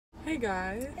Hey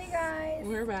guys. Hey guys.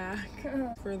 We're back.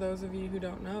 For those of you who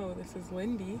don't know, this is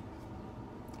Lindy.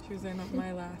 She was in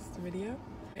my last video.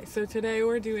 Okay, so today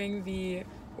we're doing the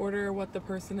order what the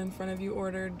person in front of you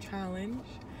ordered challenge.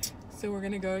 So we're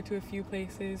gonna go to a few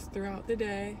places throughout the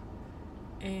day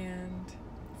and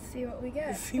see what we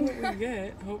get.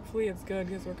 Hopefully it's good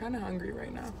because we're kind of hungry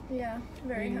right now. Yeah,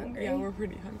 very hungry. Yeah, we're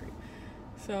pretty hungry.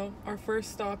 So our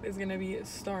first stop is gonna be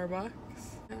Starbucks.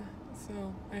 Yeah,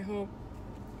 so I hope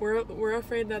we're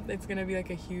afraid that it's gonna be like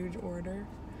a huge order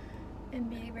and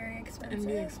be very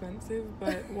expensive.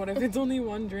 But what if it's only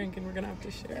one drink and we're gonna have to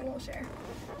share? Then we'll share.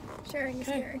 Sharing is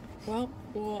scary. Well,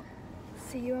 we'll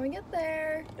see you when we get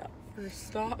there. Yeah. First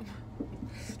stop,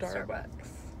 Starbucks.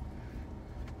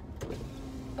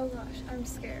 Oh gosh, I'm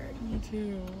scared. Me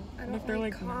too. I don't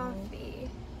like coffee.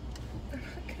 No. I'm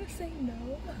not gonna say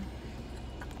no.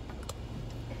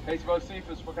 Hey, Smoke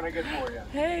Cephas, what can I get for you?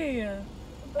 Hey,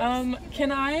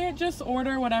 can I just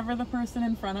order whatever the person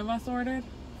in front of us ordered?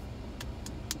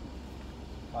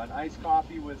 An iced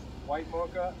coffee with white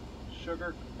mocha,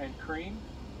 sugar, and cream.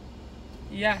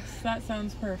 Yes, that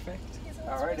sounds perfect.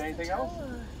 All right, anything else?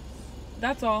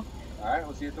 That's all. All right,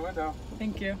 we'll see you at the window.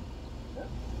 Thank you.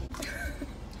 Yeah.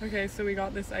 Okay, so we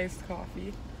got this iced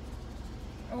coffee.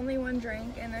 Only one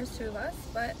drink, and there's two of us,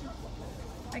 but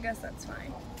I guess that's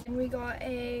fine. And we got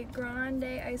a grande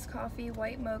iced coffee,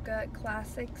 white mocha,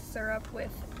 classic syrup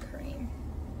with cream.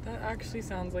 That actually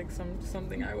sounds like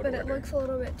something I would order. But it looks a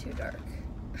little bit too dark.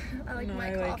 I like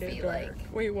my coffee like...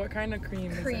 Wait, what kind of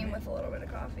cream is it? Cream with a little bit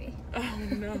of coffee. Oh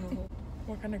no.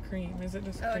 What kind of cream? Is it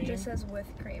just cream? Oh, it just says with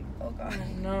cream. Oh god.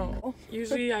 Oh no.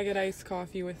 Usually I get iced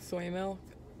coffee with soy milk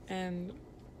and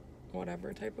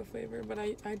whatever type of flavor, but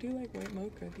I do like white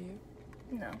mocha, do you?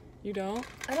 No. You don't?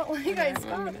 I don't like iced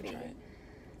coffee. I'm gonna try it.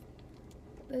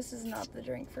 This is not the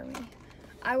drink for me.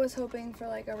 I was hoping for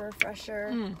like a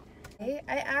refresher. I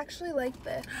actually like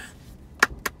this.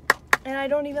 And I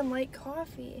don't even like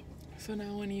coffee. So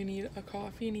now when you need a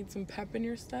coffee, you need some pep in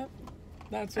your step?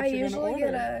 That's what you're gonna order? I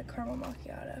usually get a caramel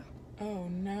macchiato. Oh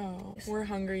no. We're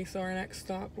hungry, so our next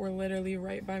stop, we're literally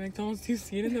right by McDonald's. Do you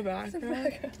see it in the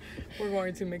background? We're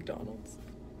going to McDonald's.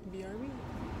 BRB.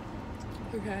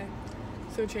 Okay.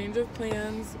 So change of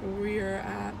plans. We're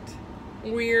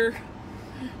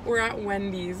at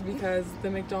Wendy's because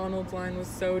the McDonald's line was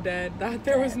so dead that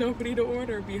there was nobody to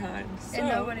order behind. So, and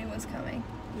nobody was coming.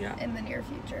 Yeah. In the near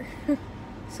future.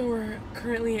 So we're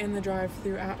currently in the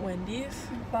drive-thru at Wendy's.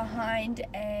 Behind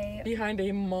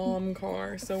a mom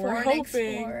car. So we're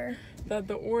hoping that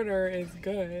the order is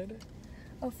good.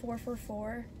 A 4 for $4.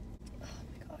 Oh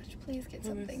my gosh, please get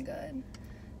something good.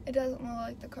 It doesn't look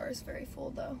like the car is very full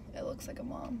though. It looks like a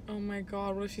mom. Oh my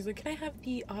god, what if she's like, can I have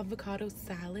the avocado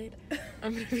salad?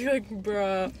 I'm gonna be like,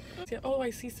 bruh. Oh,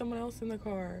 I see someone else in the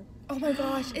car. Oh my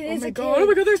gosh, it is a kid. Oh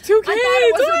my god, there's two kids! I thought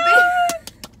it was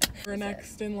a baby. We're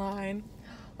next in line.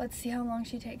 Let's see how long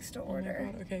she takes to order. Oh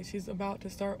my god, okay, she's about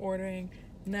to start ordering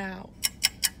now.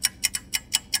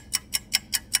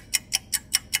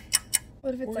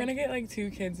 What if it's We're gonna get like 2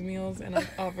 kids meals and an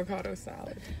avocado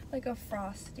salad. Like a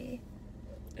Frosty.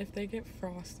 If they get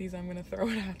Frosties, I'm gonna throw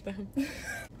it at them.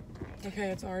 Okay,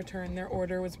 it's our turn. Their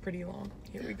order was pretty long.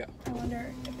 Here we go. I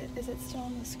wonder if is it still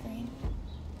on the screen?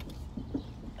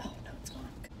 Oh no, it's gone.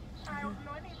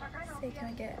 Say, can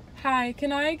I get? Hi,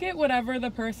 can I get whatever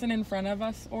the person in front of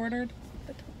us ordered?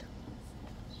 But don't tell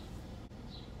us.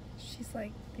 She's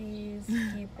like, these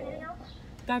people.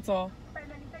 That's all.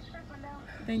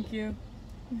 Thank you.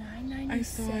 $9.96. I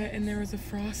saw it and there was a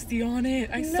Frosty on it.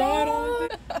 I saw it on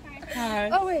it. Hi.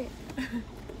 Oh wait.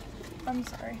 I'm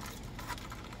sorry.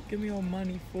 Give me all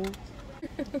money, fool.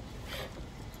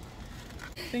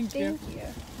 Thank you. Thank you.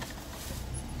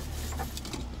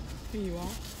 Here you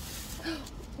are.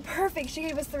 Perfect. She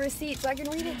gave us the receipt so I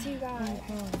can read it to you guys.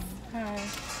 Hi.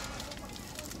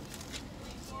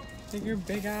 Take your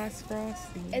big ass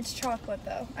Frosty. It's chocolate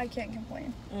though. I can't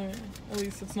complain. Oh yeah. At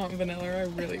least it's not vanilla. I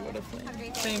really would have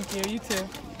flamed. Thank you. You too.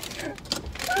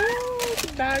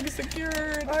 Ooh, bag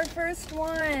secured. Our first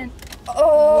one.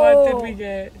 Oh. What did we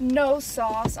get? No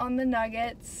sauce on the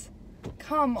nuggets.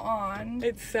 Come on.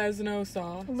 It says no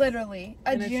sauce. Literally.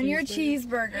 A junior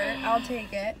cheeseburger. I'll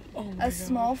take it. Oh my God.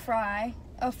 Small fry.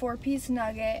 A 4-piece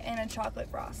nugget and a chocolate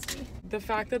Frosty. The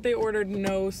fact that they ordered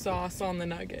no sauce on the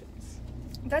nuggets.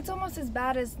 That's almost as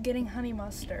bad as getting honey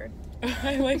mustard.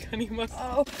 I like honey mustard.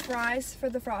 Oh, fries for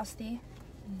the Frosty.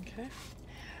 Okay.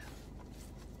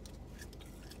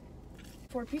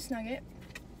 4-piece nugget.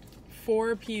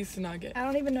 4-piece nugget. I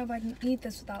don't even know if I can eat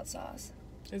this without sauce.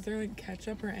 Is there like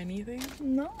ketchup or anything?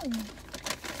 No.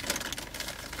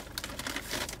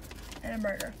 And a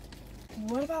burger.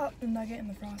 What about the nugget and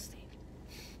the Frosty?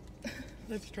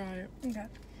 Let's try it. Okay.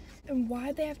 And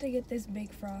why'd they have to get this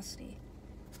big Frosty?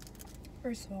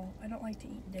 First of all, I don't like to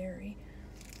eat dairy.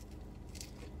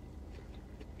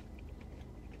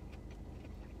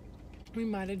 We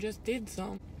might have just did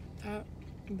some.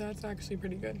 That's actually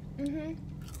pretty good. Mm-hmm.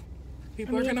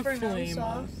 People are gonna flame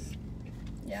us.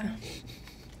 Yeah.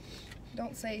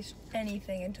 Don't say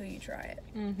anything until you try it.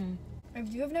 Mm-hmm.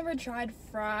 If you have never tried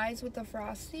fries with the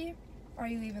Frosty, are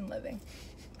you even living?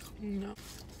 No.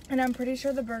 And I'm pretty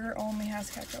sure the burger only has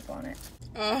ketchup on it.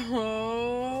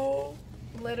 Oh.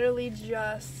 Literally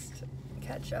just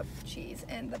ketchup, cheese,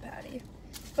 and the patty.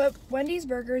 But Wendy's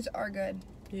burgers are good.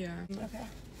 Yeah. Okay.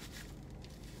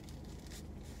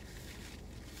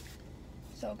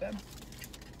 So good.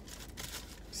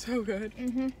 So good.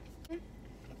 Mm-hmm.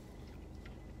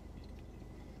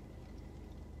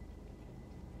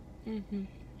 Mm-hmm.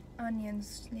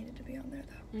 Onions needed to be on there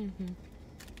though. Mm-hmm.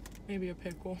 Maybe a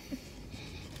pickle.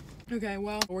 Okay,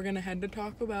 well, we're gonna head to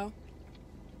Taco Bell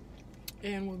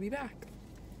and we'll be back.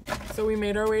 So we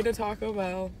made our way to Taco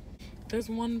Bell. There's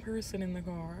one person in the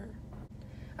car.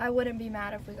 I wouldn't be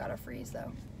mad if we got a freeze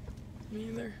though. Me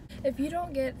either. If you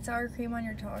don't get sour cream on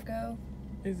your taco,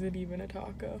 Is it even a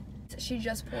taco? she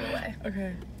just pulled away.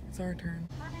 Okay, it's our turn.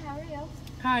 Hi, how are you?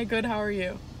 Hi, good, how are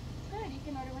you? Good, you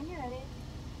can order when you're ready.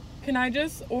 Can I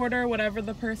just order whatever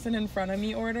the person in front of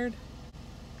me ordered?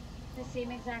 The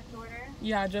same exact order?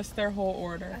 Yeah, just their whole I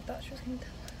order. thought she was gonna tell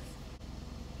us.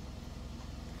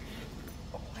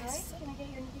 Oh, Alright, can I get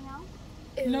you anything else?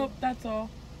 Ew. Nope, that's all.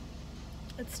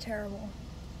 It's terrible.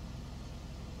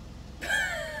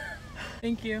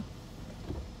 Thank you.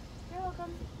 You're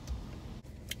welcome.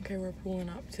 Okay, we're pulling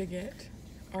up to get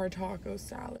our taco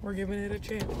salad. We're giving it a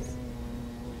chance.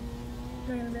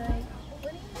 We're gonna be like,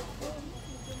 what do you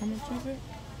How much is it?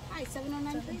 Hi,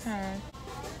 709 please. Hi.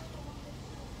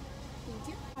 Thank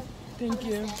you. Thank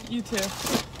you. You too. I'm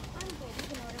good, you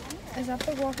can order when you're ready. Is that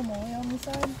the guacamole on the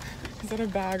side? Is that a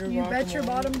bag of You bet your guacamole?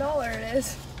 bottom dollar it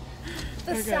is.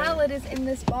 The Okay. salad is in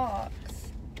this box.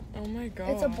 Oh my god.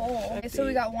 It's a bowl. Okay, so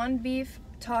we got one beef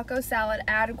taco salad,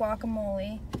 add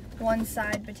guacamole, one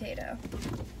side potato.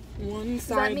 one Does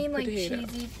side that mean like potato.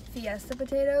 cheesy fiesta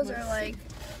potatoes or Let's like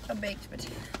a baked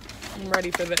potato? I'm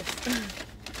ready for this.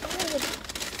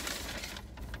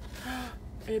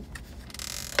 It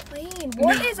Plain.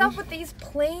 What is up with these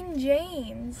plain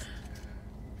Janes?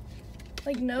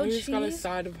 Like no we just got a cheese?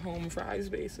 side of home fries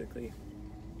basically.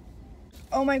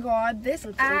 Oh my god, this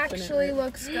Let's open it actually right-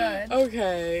 looks good.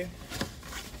 Okay.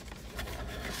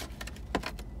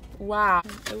 Wow.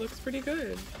 It looks pretty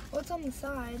good. What's on the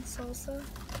side? Salsa?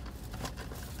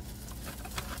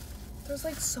 There's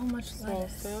like so much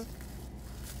lettuce. Salsa.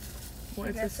 Well, I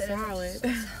it's a guess it is salad.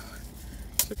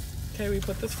 just a Okay, we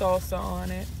put the salsa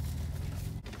on it.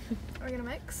 Are we gonna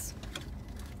mix?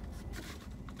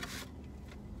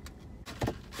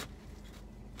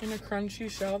 In a crunchy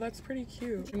shell, that's pretty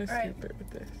cute. I'm gonna Alright. scoop it with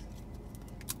this.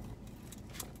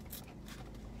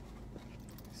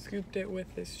 Scooped it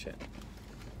with this chip.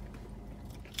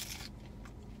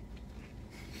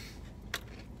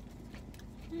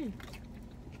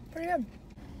 Pretty good.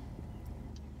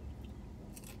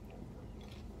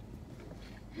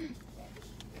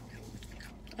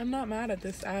 I'm not mad at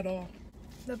this at all.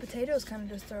 The potatoes kind of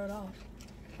just throw it off.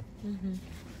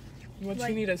 What Like-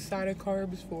 you need a side of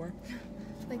carbs for?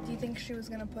 Like, do you think she was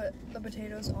gonna put the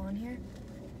potatoes on here?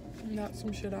 Not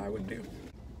some shit I would do.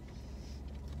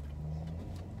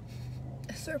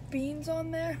 Is there beans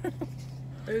on there?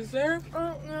 Is there? I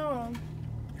don't know.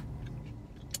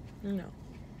 No.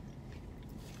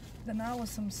 Then that was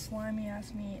some slimy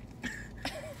ass meat.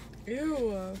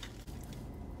 Ew.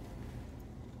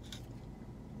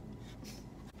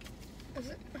 Is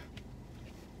it?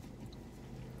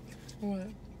 What?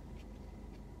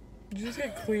 Did you just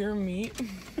get clear meat?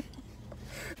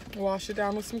 Wash it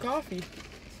down with some coffee.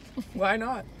 Why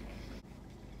not?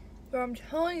 But I'm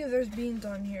telling you, there's beans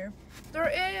on here. There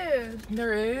is.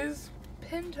 There is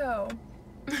Pinto.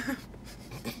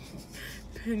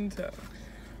 pinto.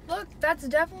 Look, that's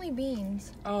definitely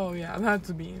beans. Oh yeah,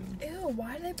 that's beans. Ew,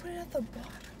 why did they put it at the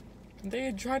bottom?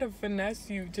 They try to finesse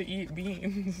you to eat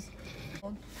beans.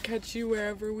 Catch you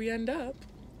wherever we end up.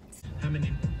 How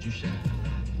many did you shot?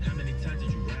 How many times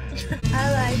did you ride?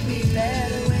 I like me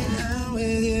better when I'm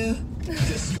with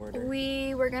you. Order.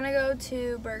 we were gonna go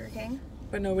to Burger King.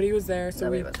 But nobody was there, so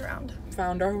Nobody we was around.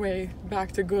 found our way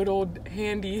back to good old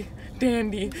handy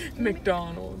dandy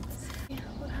McDonald's. Yeah,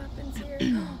 what happens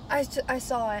here? I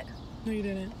saw it. No, you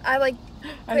didn't. I like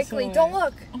I quickly. saw Don't it.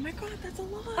 look. Oh my god, that's a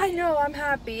lot. I know. I'm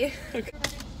happy. Okay.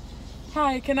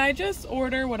 Hi, can I just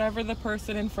order whatever the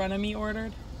person in front of me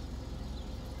ordered?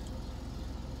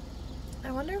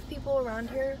 I wonder if people around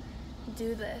here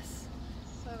do this.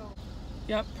 So,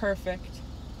 Yep, perfect.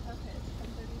 okay,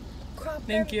 10:30. Crop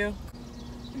Thank you.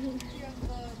 Do you have the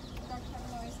dark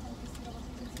chocolate ice 10-piece double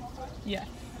cheese and small fry? Yeah.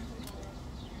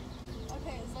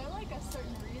 Okay, is there like a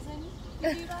certain reason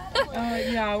you do that?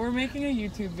 Or Yeah, we're making a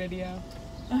YouTube video.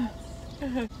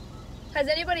 Has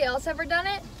anybody else ever done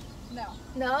it? no.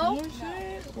 No? Oh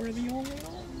shit, we're the only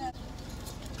one. There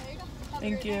you go. Have a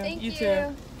Thank great you. night. Thank you.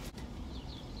 too.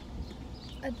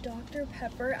 A Dr.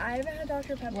 Pepper. I haven't had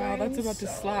Dr. Pepper. Wow, that's in about to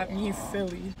so slap me long.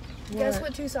 silly. Guess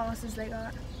what 2 sauces they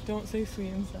got? Don't say sweet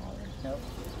and sour. Nope.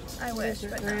 I What wish, is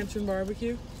it? but no. Ranch and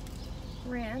barbecue?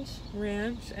 Ranch.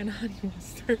 Ranch and honey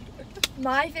mustard.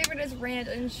 My favorite is ranch,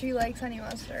 and she likes honey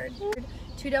mustard.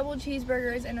 2 double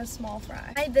cheeseburgers and a small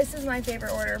fry. This is my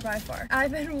favorite order by far.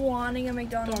 I've been wanting a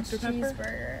McDonald's Dr. Pepper?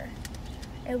 cheeseburger.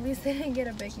 At least they didn't get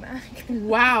a Big Mac.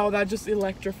 Wow, that just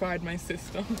electrified my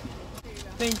system.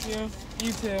 Thank you.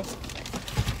 You too.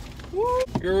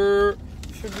 Woo.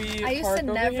 Should we I used park to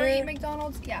over never here? eat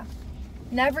McDonald's. Yeah.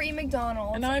 Never eat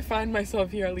McDonald's. And now I find myself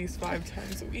here at least 5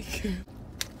 times a week.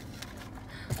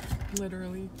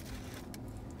 Literally.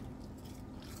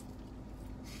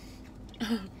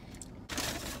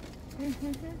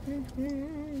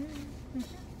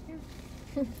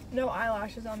 No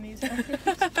eyelashes on these.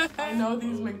 I know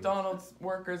these McDonald's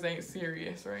workers ain't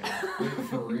serious right now.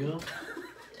 For real?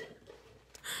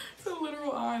 It's a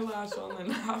literal eyelash on the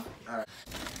nap.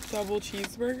 Double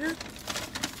cheeseburger.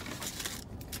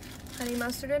 Honey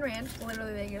mustard and ranch.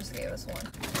 Literally, they just gave us one.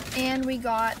 And we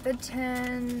got the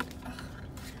 10.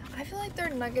 I feel like their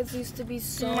nuggets used to be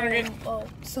so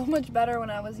much better when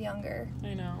I was younger.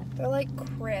 I know. They're like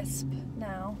crisp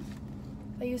now.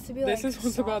 They used to be This like is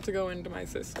what's soft. about to go into my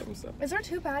system, so. Is there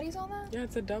 2 patties on that? Yeah,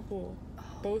 it's a double.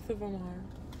 Both of them are.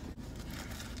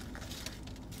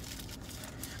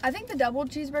 I think the double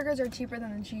cheeseburgers are cheaper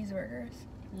than the cheeseburgers.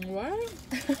 What?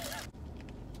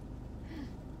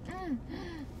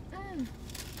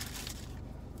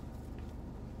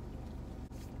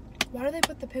 Why do they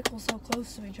put the pickles so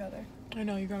close to each other? I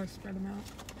know, you gotta spread them out.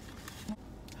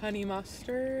 Honey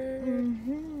mustard.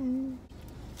 Mm-hmm.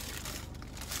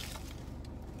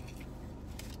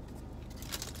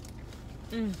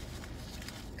 Mm.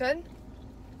 Good?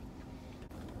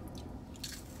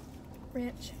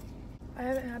 Ranch. I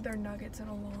haven't had their nuggets in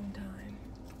a long time.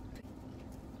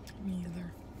 Me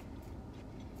either.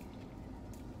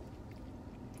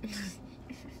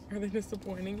 Are they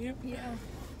disappointing you? Yeah.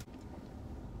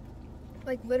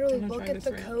 Like literally I'm gonna look try at this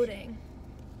the ranch. coating.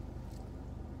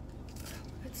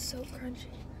 It's so crunchy.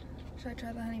 Should I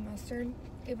try the honey mustard?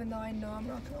 Even though I know I'm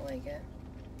not gonna like it.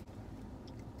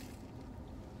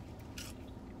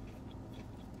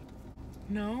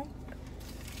 No?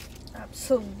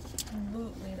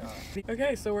 Absolutely not.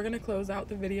 Okay, so we're gonna close out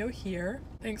the video here.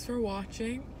 Thanks for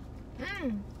watching.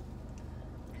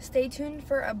 Stay tuned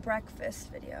for a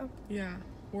breakfast video. Yeah,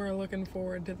 we're looking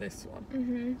forward to this one.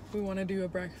 Mm-hmm. We want to do a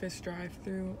breakfast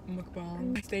drive-through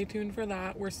mukbang. Stay tuned for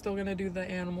that. We're still gonna do the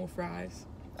animal fries.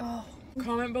 Oh.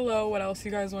 Comment below what else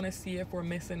you guys want to see if we're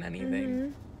missing anything.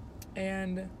 Mm-hmm.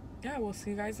 And yeah, we'll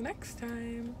see you guys next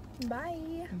time.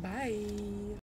 Bye. Bye.